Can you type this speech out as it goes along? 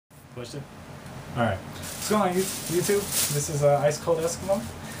Pushed it? Alright. What's going on YouTube? This is Ice Cold Eskimo,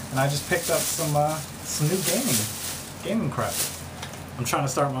 and I just picked up some new gaming crap. I'm trying to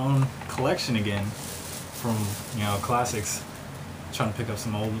start my own collection again from, you know, classics. I'm trying to pick up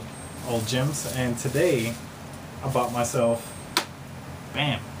some old gems, and today I bought myself,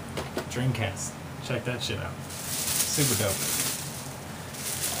 bam, Dreamcast. Check that shit out. Super dope.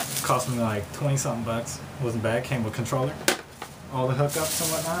 Cost me like 20 something bucks. Wasn't bad. Came with controller, all the hookups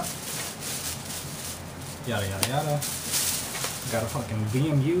and whatnot. Yada yada yada. Got a fucking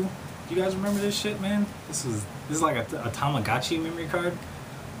VMU. Do you guys remember this shit, man? This is like a Tamagotchi memory card.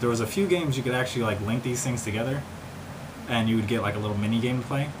 There was a few games you could actually like link these things together, and you would get like a little mini game to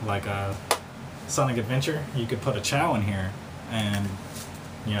play, like a Sonic Adventure. You could put a Chow in here, and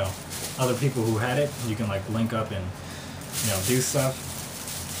you know, other people who had it, you can like link up and, you know, do stuff.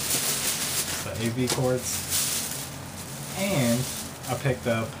 The AV cords, and I picked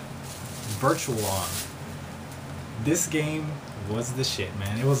up Virtual On. This game was the shit,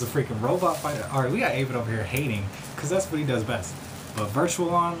 man. It was a freaking robot fighter. Alright, we got Avid over here hating, because that's what he does best. But Virtual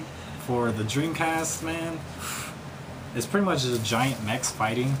On for the Dreamcast, man, it's pretty much just a giant mechs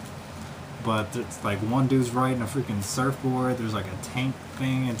fighting. But it's like one dude's riding a freaking surfboard. There's like a tank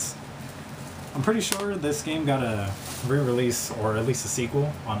thing. I'm pretty sure this game got a re-release, or at least a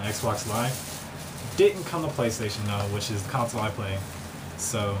sequel, on Xbox Live. Didn't come to PlayStation though, which is the console I play.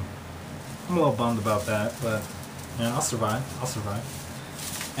 So I'm a little bummed about that, but yeah, I'll survive.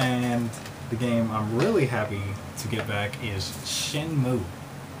 And the game I'm really happy to get back is Shenmue.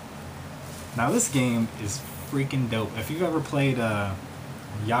 Now this game is freaking dope. If you've ever played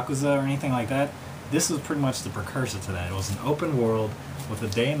Yakuza or anything like that, this was pretty much the precursor to that. It was an open world with a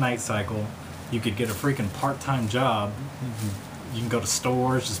day and night cycle. You could get a freaking part-time job. You can go to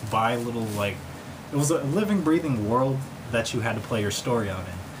stores, just buy little, like, it was a living, breathing world that you had to play your story out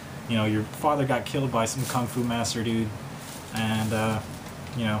in. You know, your father got killed by some kung fu master dude, and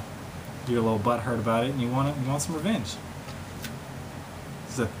you know, you're a little butthurt about it, and you want some revenge.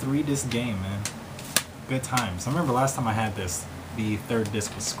 It's a 3-disc game, man. Good times. I remember last time I had this, the 3rd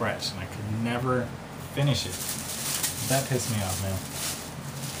disc was scratched, and I could never finish it. That pissed me off, man.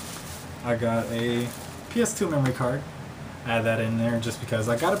 I got a PS2 memory card. Add that in there just because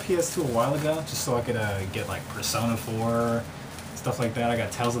I got a PS2 a while ago, just so I could get like Persona 4, stuff like that. I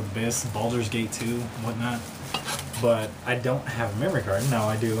got Tales of the Abyss, Baldur's Gate 2, and whatnot. But I don't have a memory card. Now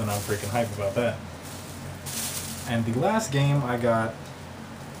I do, and I'm freaking hyped about that. And the last game I got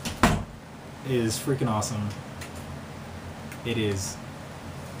is freaking awesome. It is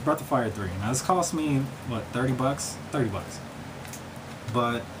Breath of Fire 3. Now this cost me, what, 30 bucks? 30 bucks.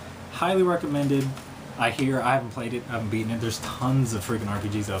 But highly recommended. I haven't played it, I haven't beaten it. There's tons of freaking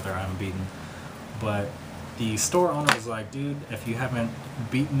RPGs out there I haven't beaten. But the store owner was like, dude, if you haven't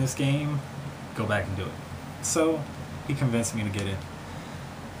beaten this game, go back and do it. So he convinced me to get it.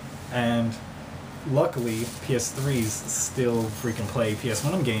 And luckily, PS3s still freaking play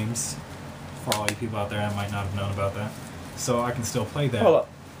PS1 games. For all you people out there that might not have known about that. So I can still play that. Hold up.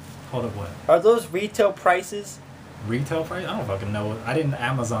 Hold up, what? Are those retail prices? Retail price? I don't fucking know. I didn't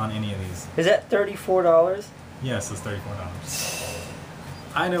Amazon any of these. Is that $34? Yes, it's $34.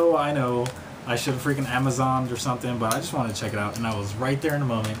 I know. I should have freaking Amazoned or something, but I just wanted to check it out, and I was right there in a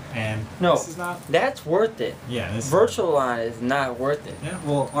moment, and no, this is not... That's worth it. Yeah, this Virtual On is not worth it. Yeah,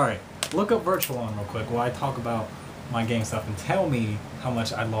 well, alright. Look up Virtual On real quick while I talk about my game stuff, and tell me how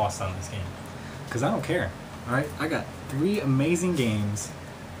much I lost on this game. Because I don't care. Alright? I got 3 amazing games,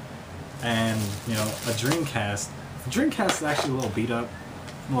 and, you know, a Dreamcast. The Dreamcast is actually a little beat up.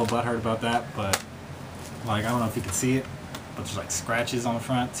 I'm a little butthurt about that, but like, I don't know if you can see it, but there's like scratches on the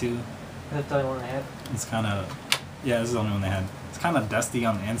front too. That's the only one I had. It's kind of, yeah, this is the only one they had. It's kind of dusty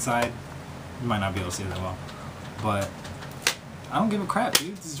on the inside. You might not be able to see it that well, but I don't give a crap,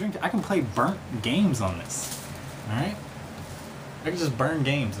 dude. This is I can play burnt games on this. All right, I can just burn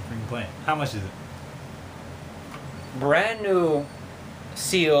games if we can play it. How much is it? Brand new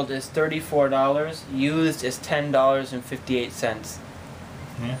sealed is $34. Used is $10.58.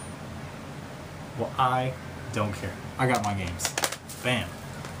 Yeah. Well, I don't care. I got my games. Bam.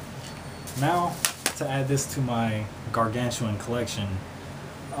 Now, to add this to my gargantuan collection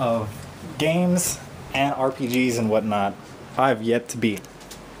of games and RPGs and whatnot, I have yet to beat.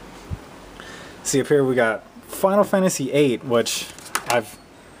 See up here we got Final Fantasy VIII, which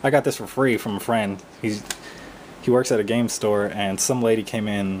I got this for free from a friend. He works at a game store, and some lady came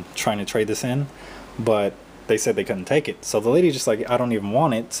in trying to trade this in, but they said they couldn't take it. So the lady just like, I don't even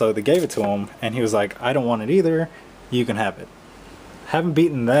want it. So they gave it to him, and he was like, I don't want it either. You can have it. Haven't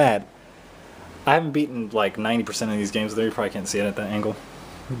beaten that. I haven't beaten like 90% of these games there. You probably can't see it at that angle.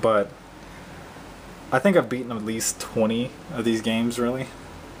 but I think I've beaten at least 20 of these games, really.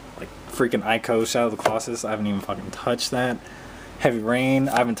 Like freaking Ico, Shadow of the Colossus, I haven't even fucking touched that. Heavy Rain,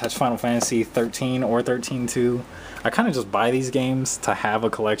 I haven't touched Final Fantasy 13 or 13-2. I kind of just buy these games to have a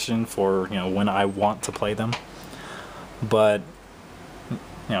collection for, you know, when I want to play them. But, you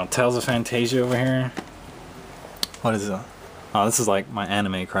know, Tales of Fantasia over here. What is it? Oh, this is like my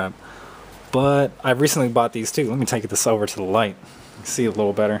anime crap. But I recently bought these too. Let me take this over to the light. See a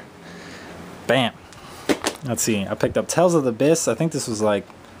little better. Bam. Let's see. I picked up Tales of the Abyss. I think this was like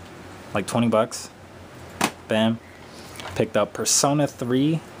 20 bucks. Bam. Picked up Persona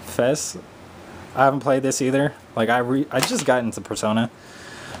 3 Fest. I haven't played this either. Like I just got into Persona.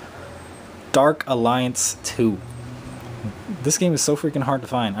 Dark Alliance 2. This game is so freaking hard to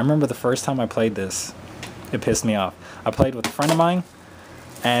find. I remember the first time I played this, it pissed me off. I played with a friend of mine,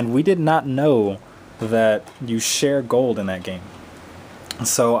 and we did not know that you share gold in that game.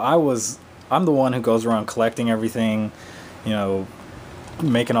 So I'm the one who goes around collecting everything, you know,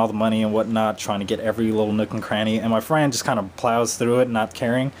 making all the money and whatnot, trying to get every little nook and cranny, and my friend just kind of plows through it, not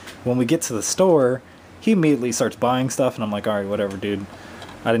caring. When we get to the store, he immediately starts buying stuff, and I'm like, alright, whatever, dude.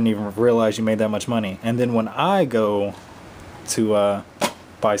 I didn't even realize you made that much money. And then when I go to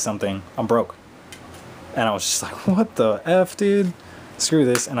buy something, I'm broke. And I was just like, what the F, dude? Screw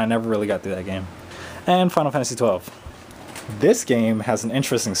this, and I never really got through that game. And Final Fantasy 12. This game has an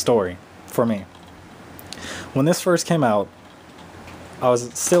interesting story for me. When this first came out, I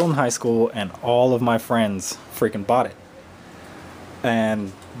was still in high school, and all of my friends freaking bought it.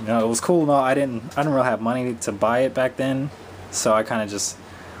 And you know, it was cool. No, I didn't really have money to buy it back then, so I kind of just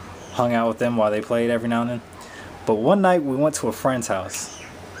hung out with them while they played every now and then. But one night we went to a friend's house,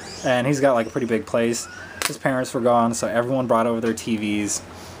 and he's got like a pretty big place. His parents were gone, so everyone brought over their TVs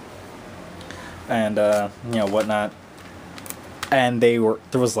and you know, whatnot. And there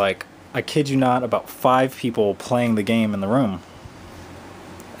was like, I kid you not, about 5 people playing the game in the room.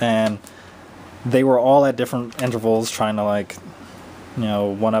 And they were all at different intervals trying to, like, you know,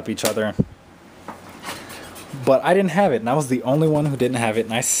 one-up each other. But I didn't have it, and I was the only one who didn't have it.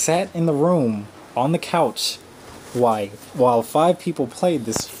 And I sat in the room on the couch while 5 people played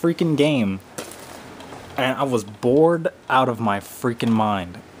this freaking game. And I was bored out of my freaking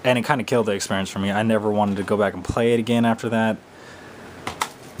mind. And it kind of killed the experience for me. I never wanted to go back and play it again after that,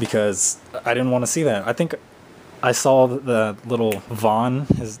 because I didn't want to see that. I think I saw the little Vaughn,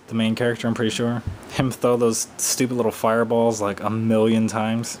 is the main character, I'm pretty sure, him throw those stupid little fireballs like a million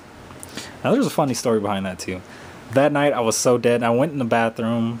times. Now there's a funny story behind that too. That night I was so dead, I went in the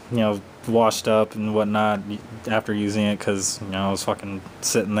bathroom, you know, washed up and whatnot after using it, because, you know, I was fucking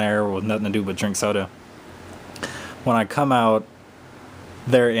sitting there with nothing to do but drink soda. When I come out,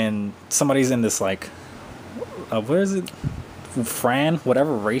 somebody's in this like, what is it? Fran,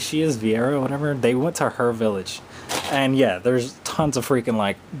 whatever race she is, Vieira, whatever, they went to her village. And yeah, there's tons of freaking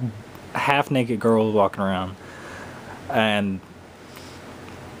like half-naked girls walking around. And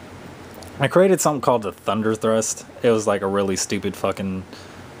I created something called the Thunder Thrust. It was like a really stupid fucking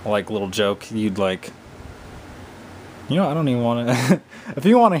like little joke. You'd like, you know, I don't even want to if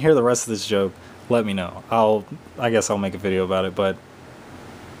you want to hear the rest of this joke, let me know. I guess I'll make a video about it, but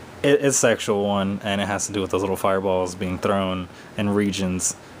it's a sexual one, and it has to do with those little fireballs being thrown in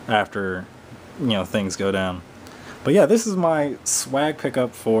regions after, you know, things go down. But yeah, this is my swag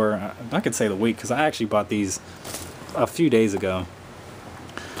pickup for, I could say, the week, because I actually bought these a few days ago.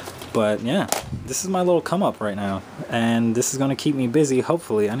 But yeah, this is my little come up right now, and this is going to keep me busy,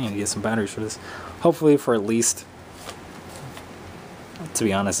 hopefully. I need to get some batteries for this. Hopefully for at least, to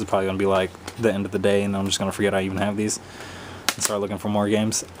be honest, it's probably going to be like the end of the day, and I'm just going to forget I even have these and start looking for more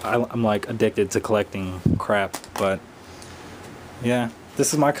games. I'm like addicted to collecting crap, but yeah,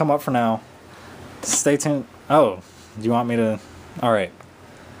 this is my come up for now. Stay tuned. Oh, do you want me to? Alright.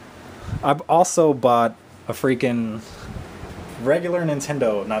 I've also bought a freaking regular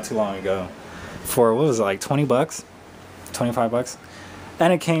Nintendo not too long ago for, what was it, like 20 bucks? 25 bucks?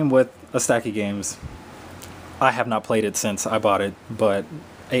 And it came with a stack of games. I have not played it since I bought it, but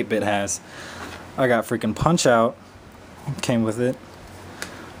 8-Bit has. I got freaking Punch-Out. Came with it.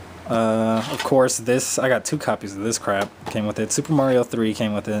 Of course, this, I got 2 copies of this crap. Came with it. Super Mario 3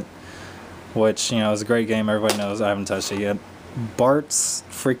 came with it, which, you know, is a great game. Everybody knows. I haven't touched it yet. Bart's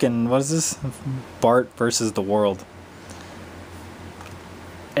freaking, what is this? Bart versus the World.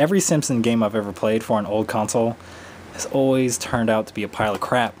 Every Simpson game I've ever played for an old console has always turned out to be a pile of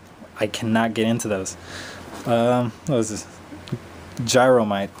crap. I cannot get into those. What is this?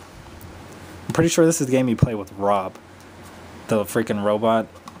 Gyromite. I'm pretty sure this is the game you play with Rob, the freaking robot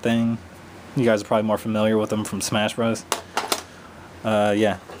thing. You guys are probably more familiar with them from Smash Bros.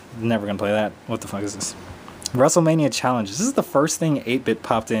 Yeah, never gonna play that. What the fuck is this? WrestleMania Challenge. This is the first thing 8-Bit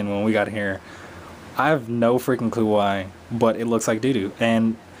popped in when we got here. I have no freaking clue why, but it looks like doo-doo.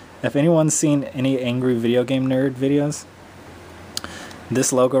 And if anyone's seen any Angry Video Game Nerd videos,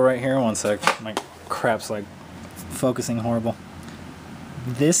 this logo right here, one sec, my crap's like focusing horrible.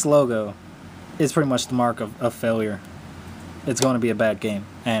 This logo is pretty much the mark of failure. It's going to be a bad game,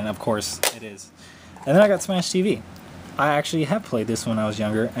 and of course it is. And then I got Smash TV. I actually have played this when I was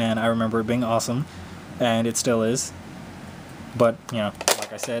younger, and I remember it being awesome. And it still is, but you know,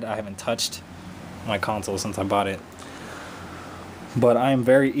 like I said, I haven't touched my console since I bought it. But I am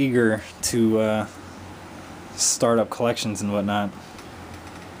very eager to start up collections and whatnot.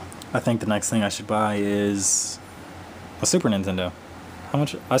 I think the next thing I should buy is a Super Nintendo. How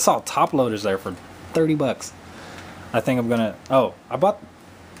much? I saw top loaders there for 30 bucks. I think I'm gonna. Oh, I bought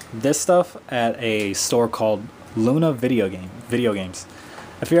this stuff at a store called Luna Video Games.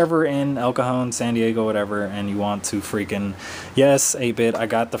 If you're ever in El Cajon, San Diego, whatever, and you want to freaking... Yes, 8-Bit, I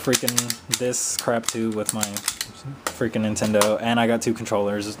got the freaking... This crap too with my freaking Nintendo, and I got 2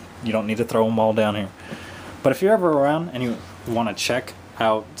 controllers. You don't need to throw them all down here. But if you're ever around and you want to check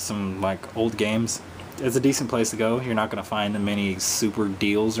out some, like, old games, it's a decent place to go. You're not going to find many super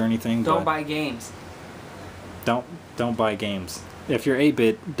deals or anything. Don't buy games. Don't buy games. If you're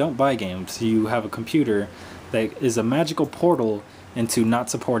 8-Bit, don't buy games. You have a computer that is a magical portal into not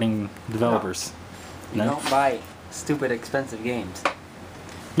supporting developers. No. You don't buy stupid expensive games.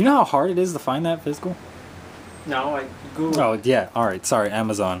 You know how hard it is to find that physical? No, I Googled. Oh yeah, alright, sorry,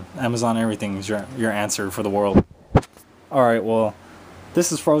 Amazon. Amazon everything is your answer for the world. Alright, well,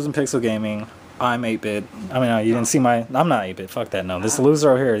 this is FrozenPixelGaming. I'm 8-Bit. I mean, you didn't see my... I'm not 8-Bit, fuck that, no. This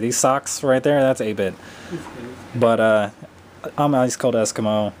loser over here, these socks right there, that's 8-Bit. But, I'm Ice Cold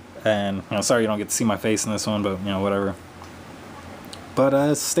Eskimo, and, you know, sorry you don't get to see my face in this one, but, you know, whatever.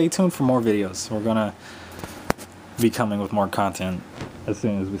 But stay tuned for more videos. We're gonna be coming with more content as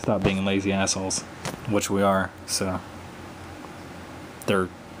soon as we stop being lazy assholes, which we are, so they're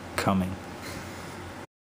coming.